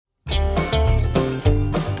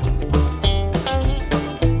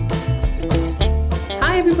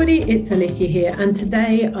everybody, it's Alicia here, and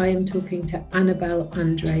today I am talking to Annabel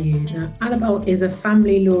Andreou. Now, Annabel is a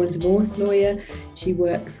family law and divorce lawyer. She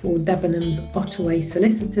works for Debenhams Ottaway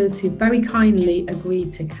solicitors, who very kindly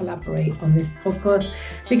agreed to collaborate on this podcast,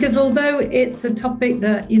 because although it's a topic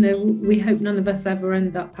that, we hope none of us ever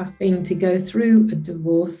end up having to go through a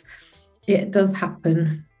divorce, it does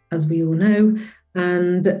happen, as we all know,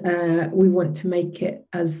 and we want to make it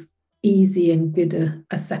as easy and good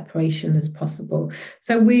a separation as possible.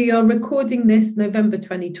 So we are recording this November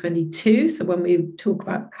 2022. So when we talk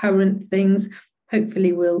about current things,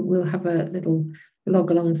 hopefully we'll have a little log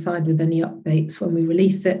alongside with any updates when we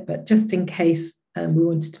release it. But just in case, we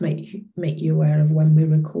wanted to make you aware of when we're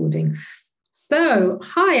recording. So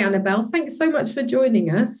hi, Annabel. Thanks so much for joining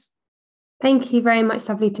us. Thank you very much.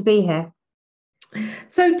 Lovely to be here.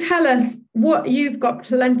 So tell us, you've got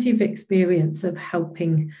plenty of experience of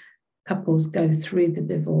helping couples go through the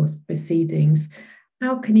divorce proceedings.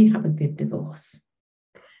 How can you have a good divorce?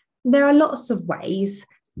 There are lots of ways,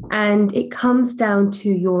 and it comes down to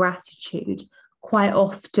your attitude. Quite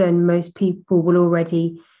often, most people will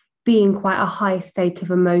already be in quite a high state of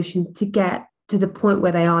emotion to get to the point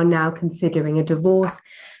where they are now considering a divorce.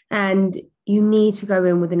 And you need to go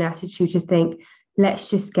in with an attitude to think, let's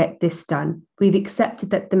just get this done. We've accepted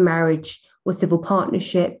that the marriage or civil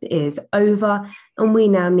partnership is over, and we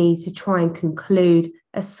now need to try and conclude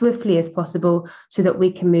as swiftly as possible so that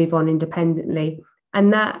we can move on independently.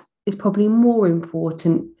 And that is probably more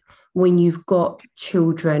important when you've got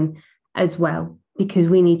children as well, because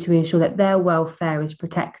we need to ensure that their welfare is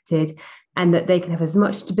protected and that they can have as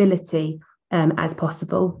much stability as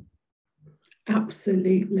possible.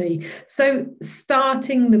 Absolutely. So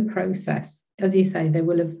starting the process, as you say, there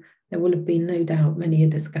will have been no doubt many a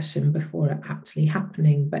discussion before it actually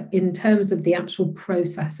happening. But in terms of the actual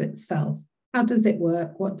process itself, how does it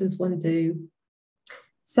work? What does one do?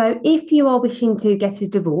 So if you are wishing to get a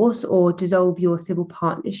divorce or dissolve your civil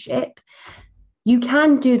partnership, you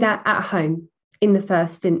can do that at home in the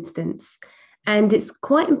first instance. And it's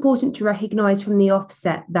quite important to recognise from the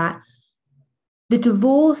offset that the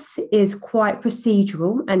divorce is quite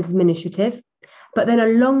procedural and administrative. But then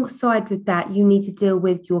alongside with that, you need to deal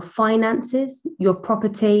with your finances, your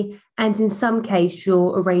property, and in some case,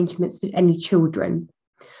 your arrangements for any children.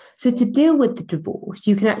 So to deal with the divorce,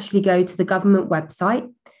 you can actually go to the government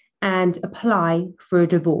website and apply for a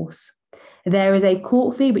divorce. There is a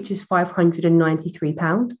court fee, which is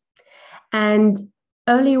 £593. And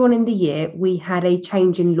earlier on in the year, we had a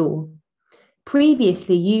change in law.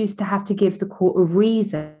 Previously, you used to have to give the court a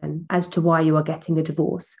reason as to why you are getting a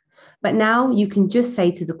divorce. But now you can just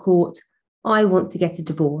say to the court, I want to get a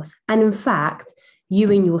divorce. And in fact,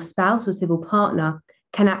 you and your spouse or civil partner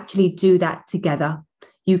can actually do that together.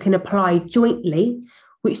 You can apply jointly,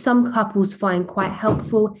 which some couples find quite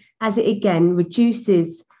helpful, as it again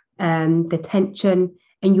reduces the tension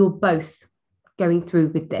and you're both going through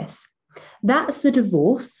with this. That's the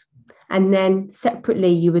divorce. And then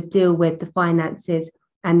separately, you would deal with the finances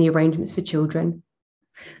and the arrangements for children.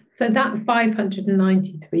 So that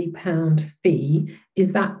 £593 fee,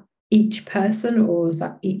 is that each person or is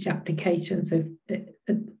that each application? So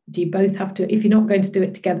do you both have to, if you're not going to do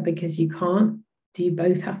it together because you can't, do you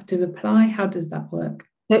both have to apply? How does that work?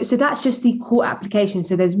 So that's just the court application.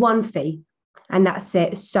 So there's one fee and that's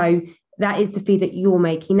it. So that is the fee that you're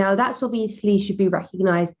making. Now, that's obviously should be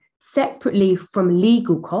recognised separately from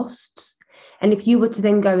legal costs. And if you were to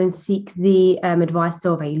then go and seek the advice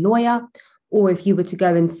of a lawyer, or if you were to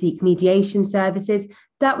go and seek mediation services,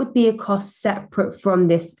 that would be a cost separate from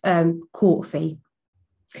this court fee.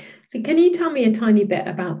 So can you tell me a tiny bit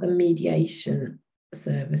about the mediation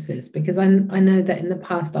services? Because I know that in the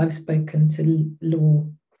past I've spoken to law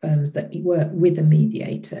firms that work with a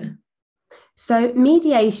mediator. So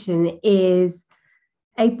mediation is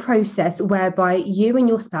a process whereby you and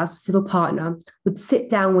your spouse or civil partner would sit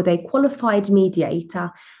down with a qualified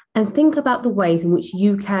mediator and think about the ways in which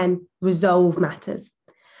you can resolve matters.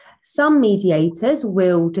 Some mediators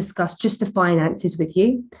will discuss just the finances with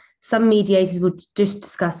you. Some mediators will just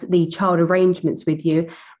discuss the child arrangements with you.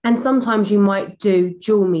 And sometimes you might do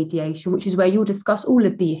dual mediation, which is where you'll discuss all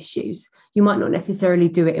of the issues. You might not necessarily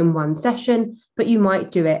do it in one session, but you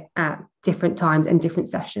might do it at different times and different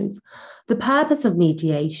sessions. The purpose of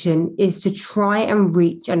mediation is to try and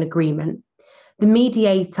reach an agreement. The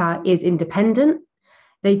mediator is independent.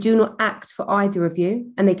 They do not act for either of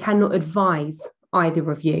you, and they cannot advise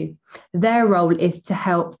either of you. Their role is to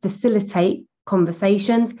help facilitate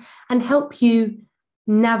conversations and help you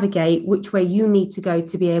navigate which way you need to go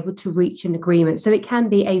to be able to reach an agreement. So it can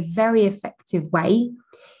be a very effective way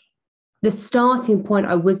The starting point,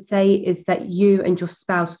 I would say, is that you and your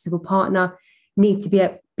spouse or civil partner need to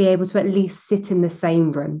be able to at least sit in the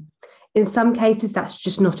same room. In some cases, that's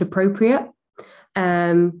just not appropriate.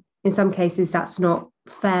 In some cases, that's not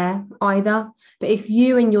fair either. But if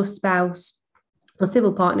you and your spouse or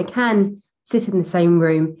civil partner can sit in the same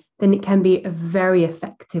room, then it can be a very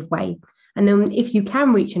effective way. And then if you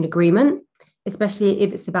can reach an agreement, especially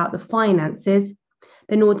if it's about the finances,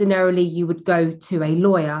 then ordinarily you would go to a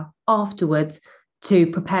lawyer afterwards to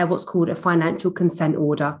prepare what's called a financial consent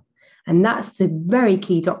order. And that's the very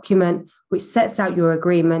key document which sets out your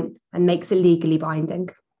agreement and makes it legally binding.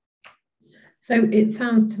 So it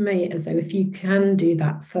sounds to me as though if you can do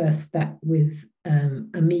that first step with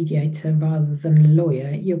a mediator rather than a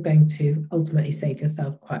lawyer, you're going to ultimately save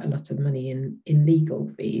yourself quite a lot of money in legal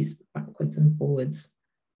fees backwards and forwards.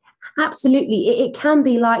 Absolutely. It can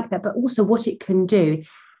be like that, but also what it can do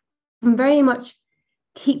can very much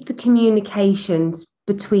keep the communications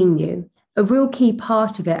between you. A real key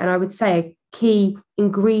part of it, and I would say a key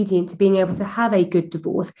ingredient to being able to have a good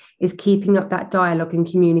divorce, is keeping up that dialogue and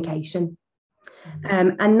communication.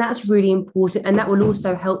 And that's really important. And that will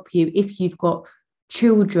also help you if you've got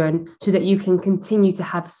children, so that you can continue to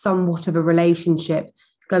have somewhat of a relationship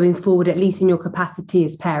going forward, at least in your capacity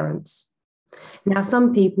as parents. Now,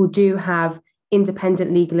 some people do have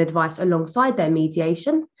independent legal advice alongside their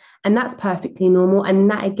mediation, and that's perfectly normal. And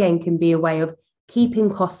that, again, can be a way of keeping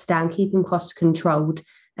costs down, keeping costs controlled,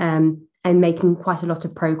 and making quite a lot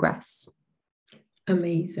of progress.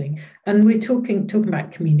 Amazing. And we're talking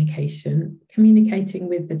about communicating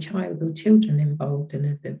with the child or children involved in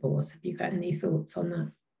a divorce. Have you got any thoughts on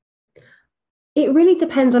that? It really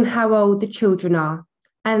depends on how old the children are.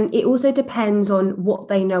 And it also depends on what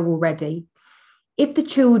they know already. If the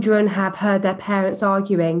children have heard their parents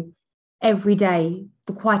arguing every day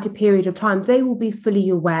for quite a period of time, they will be fully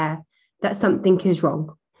aware that something is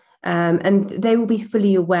wrong. And they will be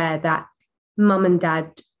fully aware that mum and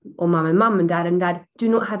dad, or mum and dad do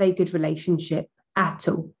not have a good relationship at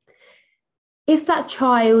all. If that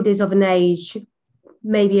child is of an age,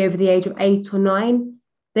 maybe over the age of 8 or 9,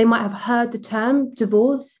 they might have heard the term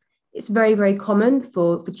divorce. It's very, very common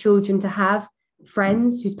for children to have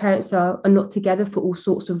friends whose parents are not together for all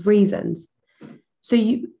sorts of reasons. So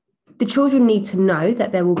the children need to know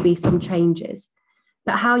that there will be some changes,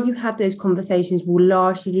 but how you have those conversations will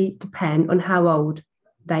largely depend on how old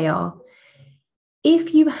they are.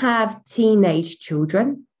 If you have teenage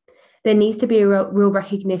children, there needs to be a real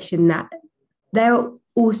recognition that they're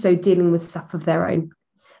also dealing with stuff of their own.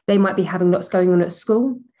 They might be having lots going on at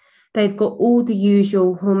school. They've got all the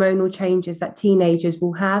usual hormonal changes that teenagers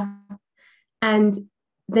will have. And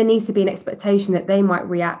there needs to be an expectation that they might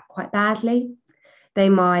react quite badly. They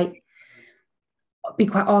might be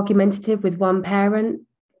quite argumentative with one parent.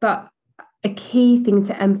 But a key thing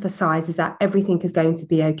to emphasize is that everything is going to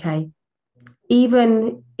be okay.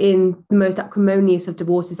 Even in the most acrimonious of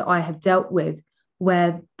divorces that I have dealt with,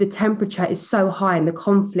 where the temperature is so high and the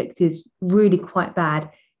conflict is really quite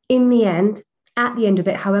bad, in the end, at the end of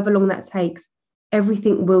it, however long that takes,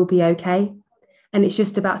 everything will be okay. And it's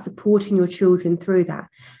just about supporting your children through that.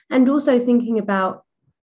 And also thinking about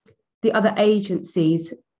the other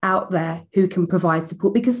agencies out there who can provide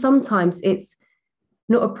support, because sometimes it's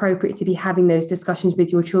not appropriate to be having those discussions with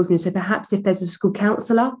your children. So perhaps if there's a school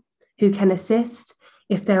counsellor who can assist,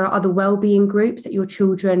 if there are other wellbeing groups that your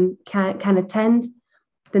children can attend,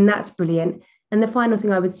 then that's brilliant. And the final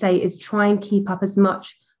thing I would say is try and keep up as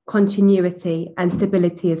much continuity and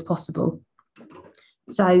stability as possible.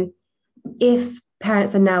 So if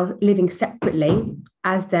parents are now living separately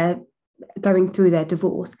as they're going through their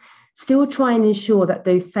divorce, still try and ensure that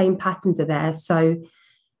those same patterns are there. So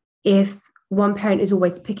if one parent is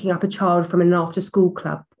always picking up a child from an after-school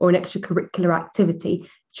club or an extracurricular activity,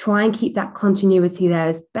 try and keep that continuity there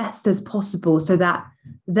as best as possible so that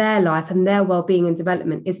their life and their well-being and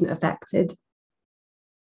development isn't affected.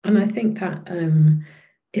 And I think that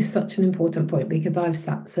is such an important point, because I've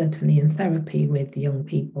sat certainly in therapy with young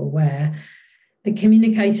people where the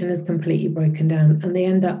communication is completely broken down and they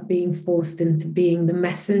end up being forced into being the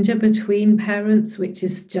messenger between parents, which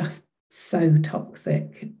is just so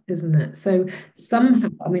toxic, isn't it? So somehow,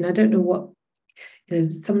 I mean, I don't know what,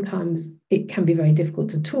 sometimes it can be very difficult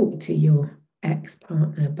to talk to your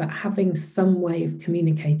ex-partner, but having some way of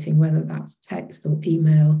communicating, whether that's text or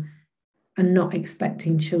email, and not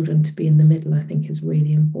expecting children to be in the middle, I think is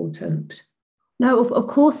really important. No, of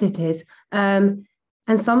course it is. And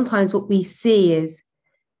sometimes what we see is,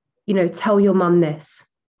 tell your mum this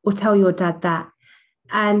or tell your dad that.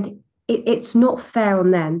 And it's not fair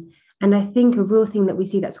on them. And I think a real thing that we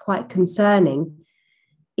see that's quite concerning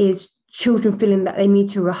is children feeling that they need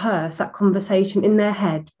to rehearse that conversation in their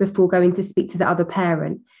head before going to speak to the other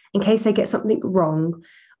parent, in case they get something wrong,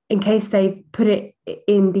 in case they put it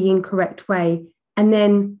in the incorrect way, and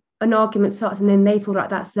then an argument starts and then they feel like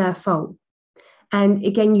that's their fault. And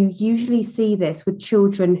again, you usually see this with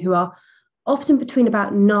children who are often between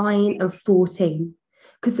about 9 and 14,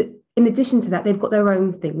 because in addition to that, they've got their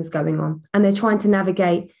own things going on and they're trying to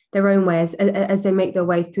navigate their own way as they make their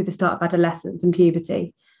way through the start of adolescence and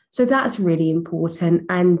puberty. So that's really important.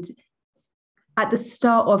 And at the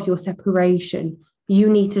start of your separation, you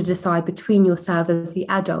need to decide between yourselves as the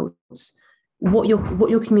adults what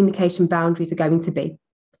your communication boundaries are going to be.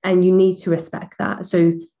 And you need to respect that.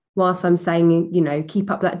 So whilst I'm saying,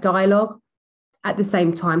 keep up that dialogue, at the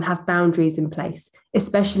same time, have boundaries in place,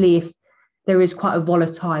 especially if there is quite a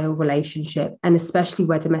volatile relationship, and especially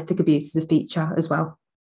where domestic abuse is a feature as well.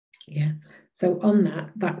 Yeah. So on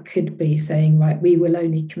that could be saying, right, we will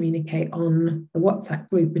only communicate on the WhatsApp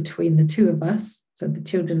group between the two of us. So the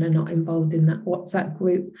children are not involved in that WhatsApp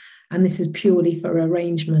group. And this is purely for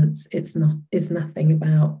arrangements. It's nothing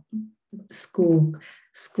about score.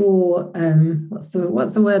 What's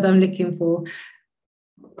the word I'm looking for?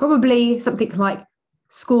 Probably something like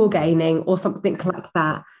score gaining or something like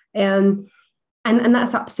that. And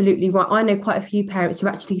that's absolutely right. I know quite a few parents who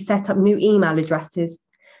actually set up new email addresses,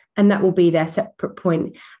 and that will be their separate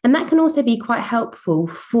point. And that can also be quite helpful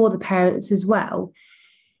for the parents as well.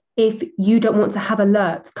 If you don't want to have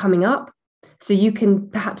alerts coming up, so you can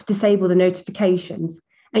perhaps disable the notifications,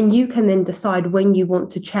 and you can then decide when you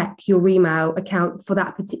want to check your email account for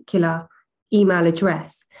that particular email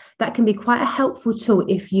address. That can be quite a helpful tool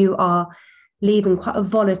if you are leaving quite a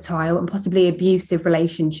volatile and possibly abusive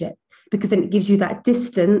relationship, because then it gives you that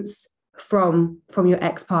distance from your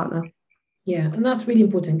ex-partner. Yeah, and that's really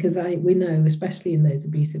important, because we know, especially in those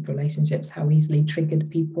abusive relationships, how easily triggered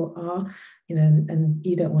people are, and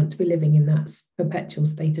you don't want to be living in that perpetual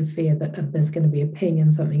state of fear that there's going to be a ping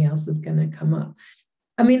and something else is going to come up.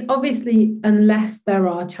 I mean, obviously, unless there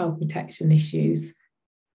are child protection issues,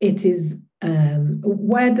 it is,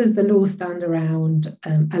 where does the law stand around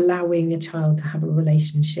allowing a child to have a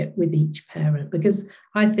relationship with each parent? Because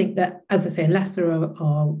I think that, as I say, unless there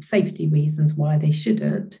are safety reasons why they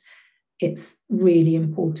shouldn't, it's really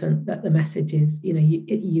important that the message is,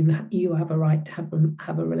 you have a right to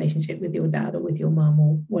have a relationship with your dad or with your mum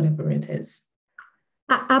or whatever it is.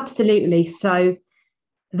 Absolutely. So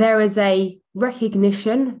there is a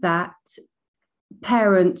recognition that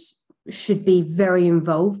parents should be very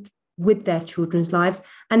involved with their children's lives,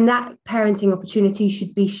 and that parenting opportunity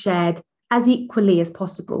should be shared as equally as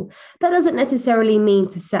possible. That doesn't necessarily mean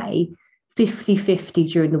to say 50-50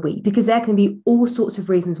 during the week, because there can be all sorts of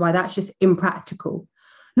reasons why that's just impractical.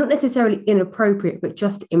 Not necessarily inappropriate, but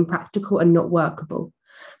just impractical and not workable.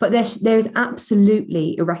 But there is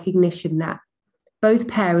absolutely a recognition that both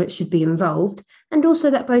parents should be involved, and also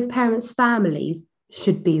that both parents' families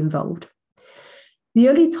should be involved. The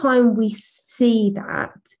only time we see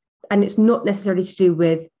that, and it's not necessarily to do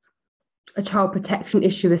with a child protection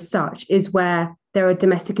issue as such, is where there are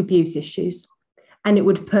domestic abuse issues, and it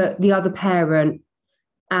would put the other parent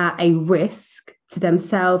at a risk to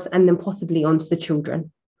themselves and then possibly onto the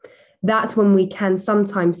children. That's when we can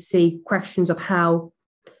sometimes see questions of how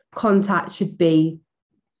contact should be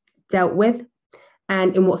dealt with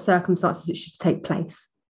and in what circumstances it should take place.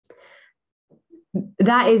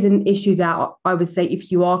 That is an issue that I would say,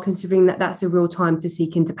 if you are considering that, that's a real time to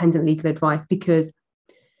seek independent legal advice, because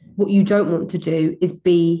what you don't want to do is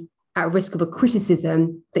be at risk of a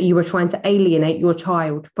criticism that you are trying to alienate your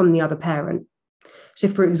child from the other parent. So,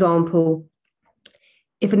 for example,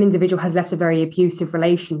 if an individual has left a very abusive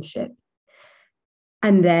relationship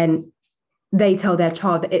and then they tell their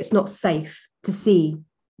child that it's not safe to see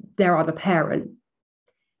their other parent,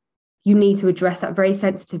 you need to address that very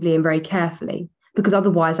sensitively and very carefully, because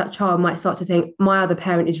otherwise that child might start to think, my other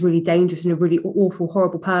parent is really dangerous and a really awful,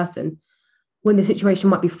 horrible person, when the situation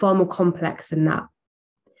might be far more complex than that.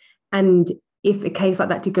 And if a case like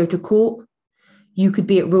that did go to court, you could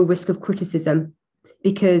be at real risk of criticism,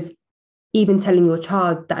 because even telling your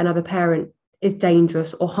child that another parent is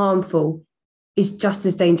dangerous or harmful is just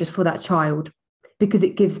as dangerous for that child, because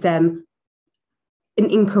it gives them an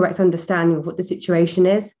incorrect understanding of what the situation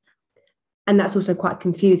is. And that's also quite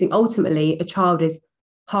confusing. Ultimately, a child is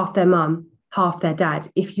half their mum, half their dad.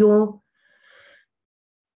 If you're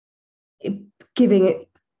giving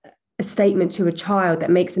a statement to a child that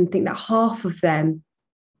makes them think that half of them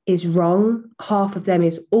is wrong, half of them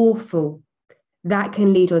is awful, that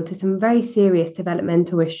can lead on to some very serious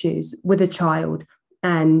developmental issues with a child,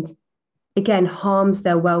 and again harms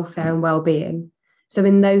their welfare and well-being. So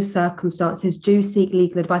in those circumstances, do seek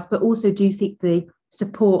legal advice, but also do seek the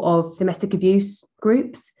support of domestic abuse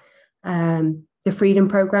groups. The Freedom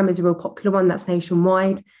Programme is a real popular one that's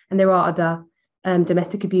nationwide, and there are other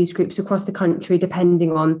domestic abuse groups across the country,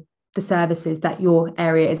 depending on the services that your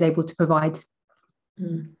area is able to provide.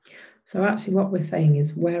 So actually what we're saying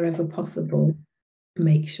is, wherever possible,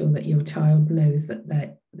 make sure that your child knows that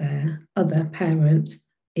their other parent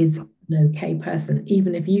is an okay person.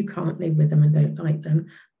 Even if you can't live with them and don't like them,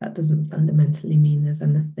 that doesn't fundamentally mean there's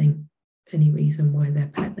any reason why their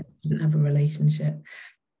parent shouldn't have a relationship.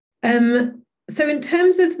 So in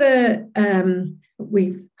terms of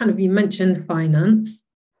you mentioned finance,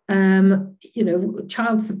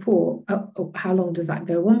 child support, how long does that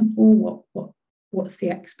go on for? What's the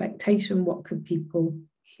expectation? What could people,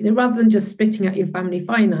 rather than just spitting out your family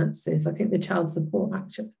finances, I think the child support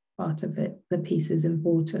actually part of it, the piece is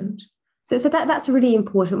important. So that's a really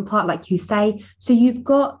important part, like you say. So you've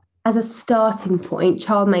got, as a starting point,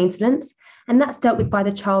 child maintenance, and that's dealt with by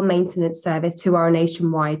the Child Maintenance Service, who are a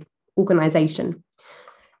nationwide organisation.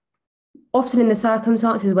 Often in the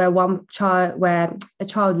circumstances where a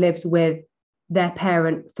child lives with their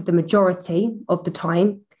parent for the majority of the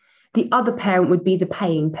time, the other parent would be the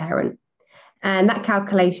paying parent. And that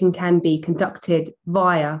calculation can be conducted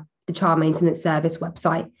via the Child Maintenance Service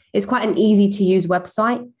website. It's quite an easy to use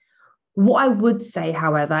website. What I would say,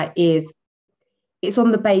 however, is it's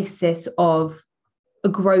on the basis of a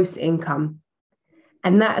gross income.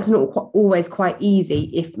 And that is not always quite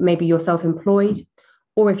easy if maybe you're self-employed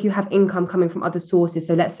or if you have income coming from other sources.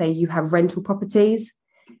 So let's say you have rental properties.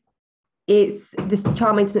 This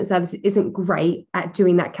Child Maintenance Service isn't great at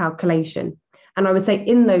doing that calculation. And I would say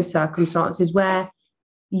in those circumstances where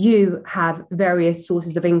you have various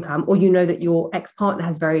sources of income, or that your ex-partner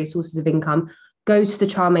has various sources of income, go to the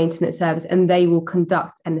Child Maintenance Service and they will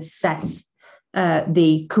conduct and assess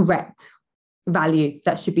the correct value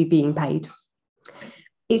that should be being paid.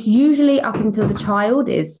 It's usually up until the child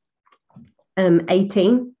is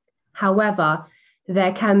 18. However,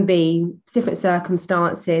 there can be different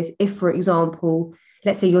circumstances. If, for example,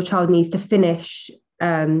 let's say your child needs to finish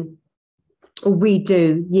or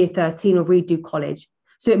redo year 13 or redo college.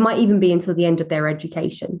 So it might even be until the end of their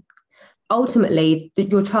education. Ultimately,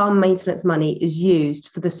 your child maintenance money is used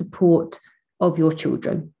for the support of your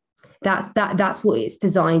children. That's what it's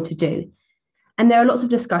designed to do. And there are lots of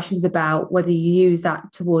discussions about whether you use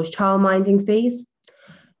that towards childminding fees,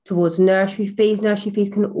 towards nursery fees. Nursery fees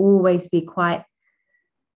can always be quite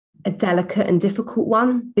a delicate and difficult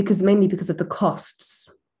one, mainly because of the costs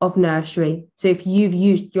of nursery. So if you've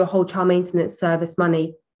used your whole child maintenance service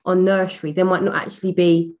money on nursery, there might not actually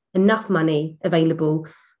be enough money available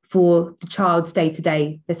for the child's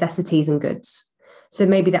day-to-day necessities and goods. So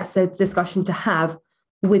maybe that's a discussion to have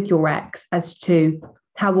with your ex as to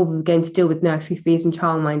how are we going to deal with nursery fees and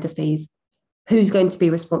childminder fees? Who's going to be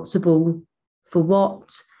responsible for what?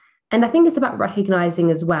 And I think it's about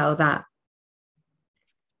recognising as well that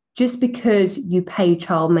just because you pay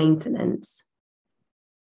child maintenance,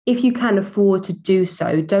 if you can afford to do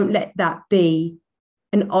so, don't let that be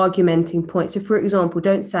an argumenting point. So, for example,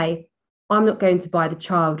 don't say, I'm not going to buy the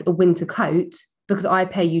child a winter coat because I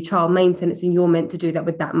pay you child maintenance and you're meant to do that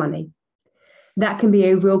with that money. That can be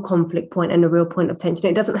a real conflict point and a real point of tension.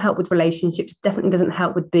 It doesn't help with relationships, definitely doesn't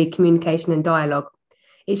help with the communication and dialogue.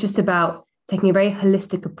 It's just about taking a very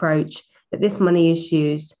holistic approach that this money is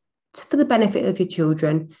used for the benefit of your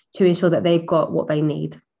children to ensure that they've got what they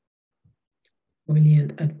need.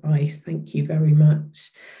 Brilliant advice. Thank you very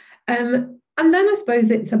much. And then I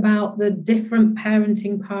suppose it's about the different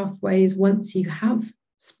parenting pathways once you have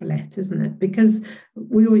split, isn't it? Because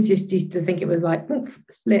we always just used to think it was like,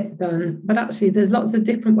 split, done. But actually, there's lots of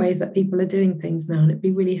different ways that people are doing things now, and it'd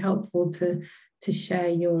be really helpful to share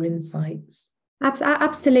your insights.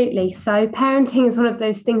 Absolutely. So parenting is one of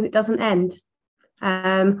those things that doesn't end.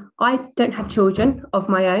 I don't have children of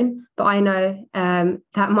my own, but I know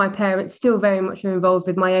that my parents still very much are involved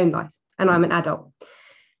with my own life, and I'm an adult.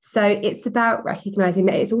 So it's about recognizing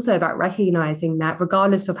that. It's also about recognizing that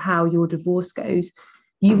regardless of how your divorce goes,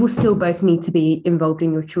 you will still both need to be involved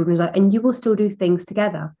in your children's life, and you will still do things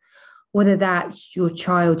together, whether that's your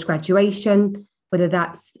child's graduation, whether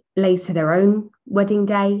that's later their own wedding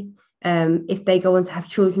day. If they go on to have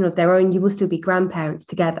children of their own, you will still be grandparents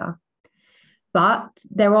together. But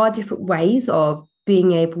there are different ways of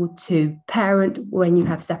being able to parent when you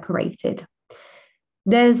have separated.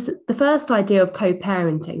 There's the first idea of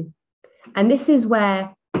co-parenting. And this is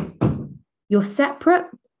where you're separate,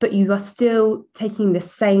 but you are still taking the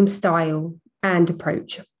same style and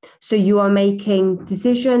approach. So you are making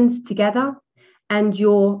decisions together, and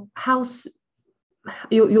your house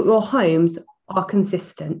your homes are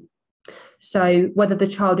consistent. So whether the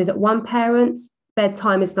child is at one parent's,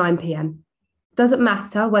 bedtime is 9 p.m. Doesn't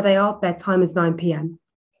matter where they are, bedtime is 9 p.m.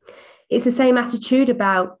 It's the same attitude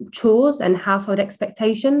about chores and household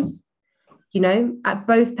expectations. At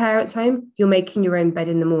both parents' home, you're making your own bed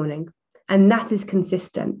in the morning, and that is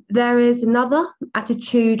consistent. There is another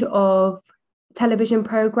attitude of television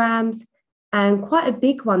programs, and quite a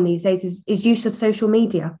big one these days is use of social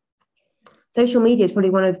media. Social media is probably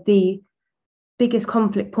one of the biggest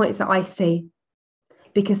conflict points that I see,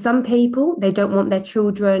 because some people, they don't want their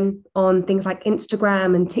children on things like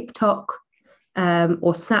Instagram and TikTok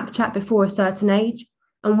or Snapchat before a certain age,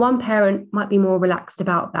 and one parent might be more relaxed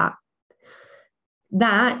about that.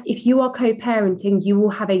 That if you are co-parenting, you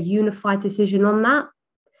will have a unified decision on that,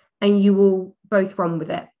 and you will both run with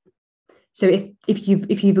it. So if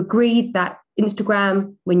you've agreed that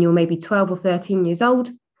Instagram when you're maybe 12 or 13 years old,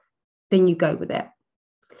 then you go with it.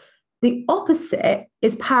 The opposite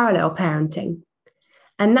is parallel parenting,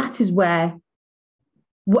 and that is where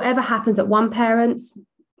whatever happens at one parent's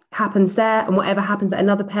happens there, and whatever happens at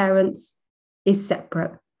another parent's is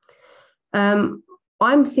separate.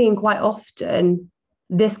 I'm seeing quite often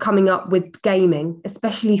this coming up with gaming,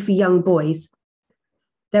 especially for young boys.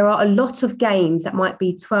 There are a lot of games that might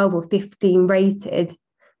be 12 or 15 rated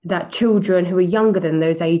that children who are younger than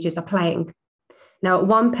those ages are playing. Now, at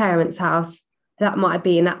one parent's house, that might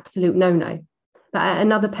be an absolute no-no. But at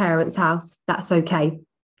another parent's house, that's okay.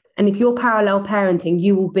 And if you're parallel parenting,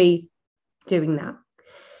 you will be doing that.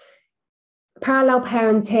 Parallel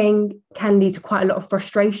parenting can lead to quite a lot of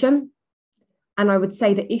frustration. And I would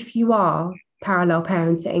say that if you are parallel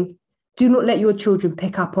parenting, do not let your children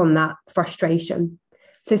pick up on that frustration.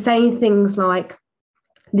 So saying things like,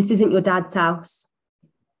 this isn't your dad's house,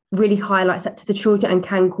 really highlights that to the children and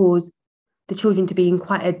can cause the children to be in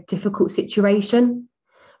quite a difficult situation.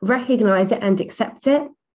 Recognize it and accept it.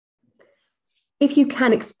 If you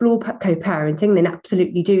can explore co-parenting, then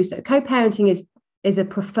absolutely do so. Co-parenting is a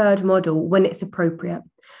preferred model when it's appropriate.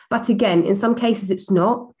 But again, in some cases, it's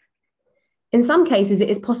not. In some cases, it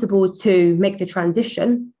is possible to make the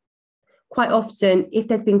transition. Quite often, if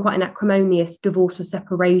there's been quite an acrimonious divorce or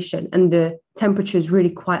separation and the temperature is really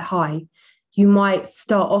quite high, you might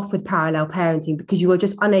start off with parallel parenting because you are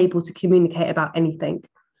just unable to communicate about anything.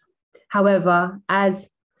 However, as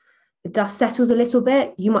the dust settles a little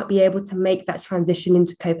bit, you might be able to make that transition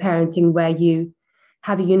into co-parenting where you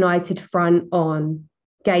have a united front on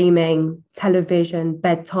gaming, television,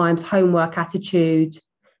 bedtimes, homework attitude,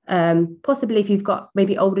 possibly if you've got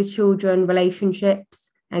maybe older children, relationships,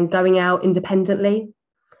 and going out independently.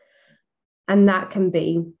 And that can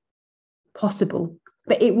be possible,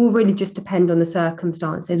 but it will really just depend on the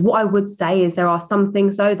circumstances. What I would say is there are some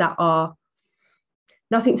things, though, that are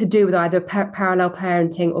nothing to do with either parallel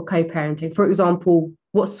parenting or co-parenting. For example,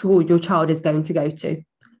 what school your child is going to go to,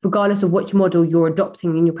 regardless of which model you're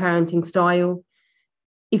adopting in your parenting style.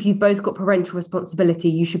 If you've both got parental responsibility,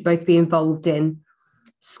 you should both be involved in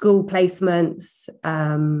school placements,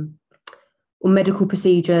 or medical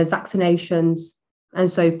procedures, vaccinations,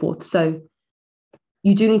 and so forth. So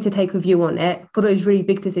you do need to take a view on it. For those really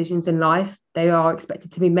big decisions in life, they are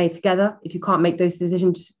expected to be made together. If you can't make those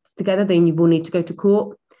decisions together, then you will need to go to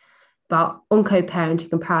court. But on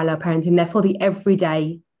co-parenting and parallel parenting, they're for the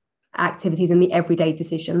everyday activities and the everyday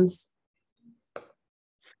decisions.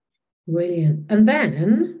 Brilliant. And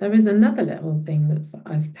then there is another little thing that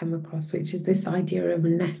I've come across, which is this idea of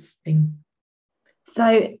nesting.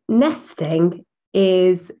 So nesting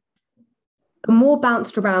is a more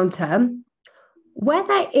bounced around term.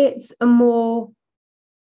 Whether it's a more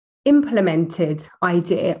implemented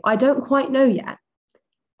idea, I don't quite know yet.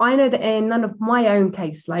 I know that in none of my own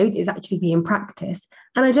caseload is actually being practiced.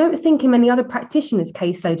 And I don't think in many other practitioners'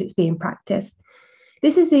 caseload it's being practiced.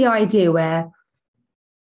 This is the idea where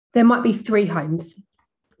there might be 3 homes.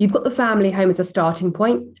 You've got the family home as a starting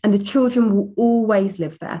point, and the children will always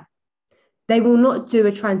live there. They will not do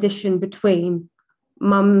a transition between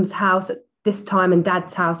mum's house at this time and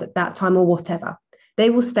dad's house at that time or whatever. They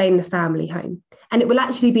will stay in the family home. And it will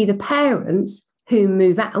actually be the parents who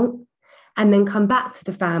move out and then come back to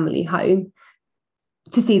the family home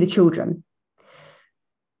to see the children.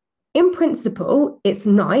 In principle, it's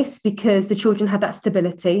nice because the children have that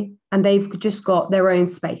stability and they've just got their own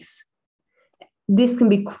space. This can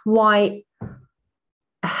be quite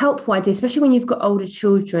a helpful idea, especially when you've got older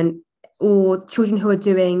children or children who are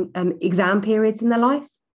doing exam periods in their life.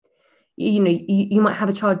 You might have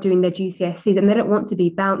a child doing their GCSEs and they don't want to be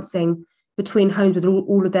bouncing between homes with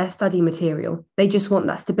all of their study material. They just want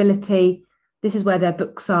that stability. This is where their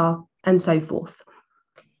books are and so forth.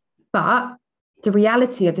 But the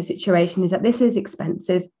reality of the situation is that this is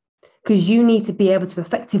expensive because you need to be able to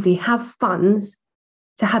effectively have funds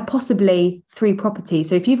to have possibly 3 properties.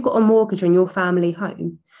 So if you've got a mortgage on your family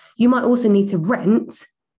home, you might also need to rent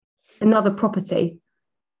another property,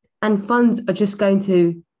 and funds are just going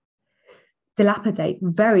to dilapidate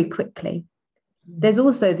very quickly. There's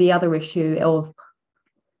also the other issue of,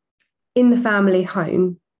 in the family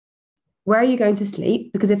home, where are you going to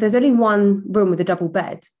sleep? Because if there's only one room with a double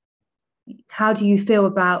bed, how do you feel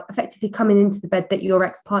about effectively coming into the bed that your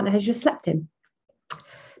ex-partner has just slept in?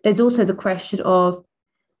 There's also the question of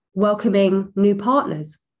welcoming new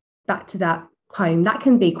partners back to that home. That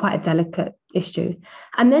can be quite a delicate issue.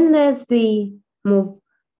 And then there's the more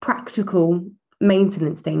practical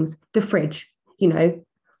maintenance things, the fridge.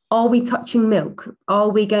 Are we touching milk? Are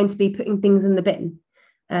we going to be putting things in the bin?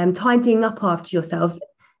 Tidying up after yourselves.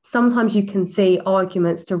 Sometimes you can see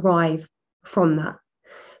arguments derive from that.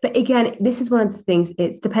 But again, this is one of the things,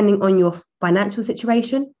 it's depending on your financial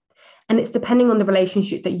situation, and it's depending on the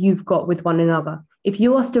relationship that you've got with one another. If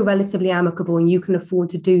you are still relatively amicable and you can afford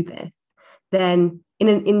to do this, then in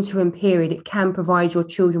an interim period, it can provide your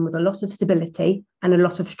children with a lot of stability and a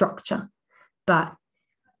lot of structure. But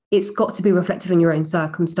it's got to be reflected on your own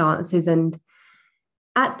circumstances. And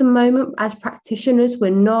at the moment, as practitioners, we're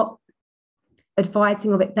not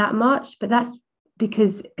advising of it that much, but that's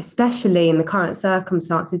because, especially in the current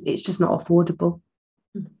circumstances, it's just not affordable.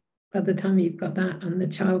 By the time you've got that and the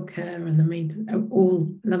childcare and the maintenance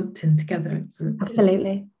all lumped in together, it's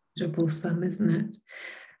absolutely a considerable sum, isn't it?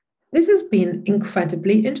 This has been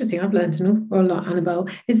incredibly interesting. I've learned an awful lot, Annabel.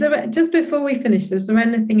 Is there, just before we finish, is there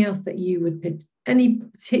anything else that you would pick, any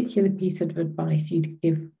particular piece of advice you'd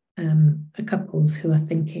give couples who are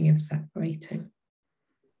thinking of separating?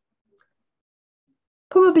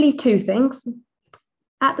 Probably 2 things.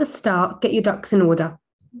 At the start, get your ducks in order.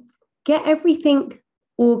 Get everything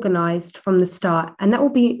organised from the start, and that will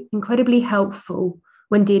be incredibly helpful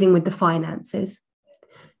when dealing with the finances.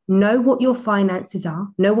 Know what your finances are,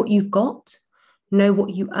 know what you've got, know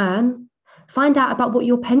what you earn, find out about what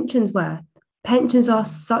your pension's worth. Pensions are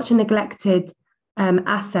such a neglected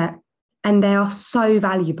asset, and they are so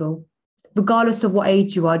valuable, regardless of what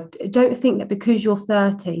age you are. Don't think that because you're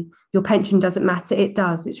 30, your pension doesn't matter. It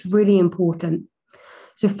does. It's really important.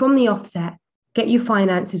 So from the offset, get your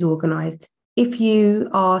finances organised. If you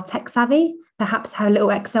are tech savvy, perhaps have a little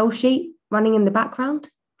Excel sheet running in the background.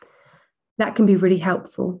 That can be really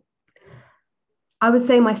helpful. I would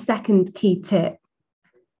say my second key tip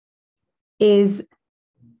is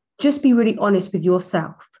just be really honest with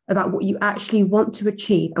yourself about what you actually want to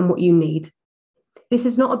achieve and what you need. This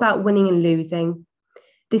is not about winning and losing.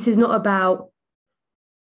 This is not about,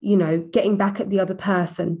 getting back at the other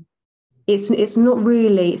person. It's not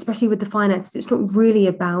really, especially with the finances, it's not really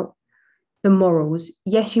about the morals.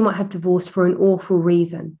 Yes, you might have divorced for an awful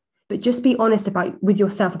reason, but just be honest with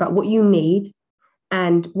yourself about what you need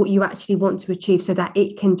and what you actually want to achieve so that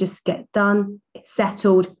it can just get done,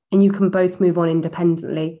 settled, and you can both move on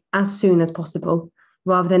independently as soon as possible,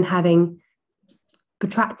 rather than having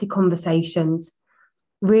protracted conversations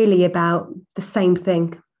really about the same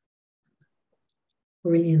thing.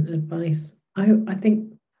 Brilliant advice. I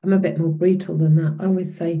think I'm a bit more brutal than that. I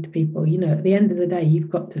always say to people, at the end of the day, you've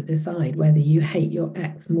got to decide whether you hate your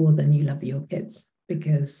ex more than you love your kids,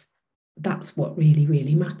 because that's what really,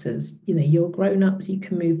 really matters. You're grown-ups, you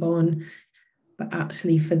can move on, but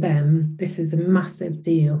actually for them, this is a massive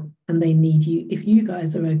deal and they need you. If you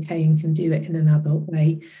guys are okay and can do it in an adult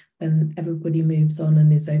way, then everybody moves on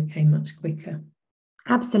and is okay much quicker.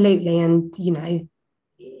 Absolutely. And,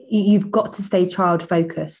 you've got to stay child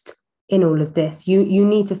focused in all of this. You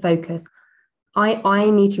need to focus. I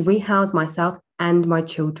need to rehouse myself and my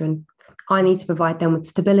children. I need to provide them with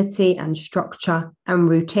stability and structure and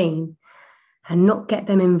routine, and not get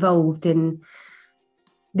them involved in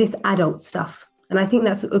this adult stuff. And I think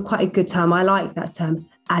that's quite a good term. I like that term,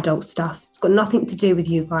 adult stuff. It's got nothing to do with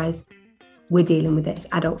you guys. We're dealing with it. It's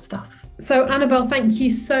adult stuff. So Annabel, thank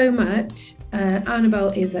you so much. Annabel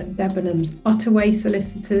is at Debenhams Ottaway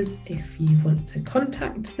Solicitors. If you want to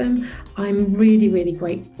contact them, I'm really, really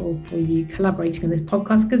grateful for you collaborating on this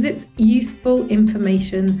podcast, because it's useful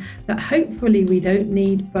information that hopefully we don't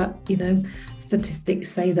need, but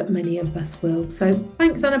statistics say that many of us will. So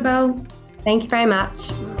thanks, Annabel. Thank you very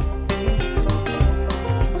much.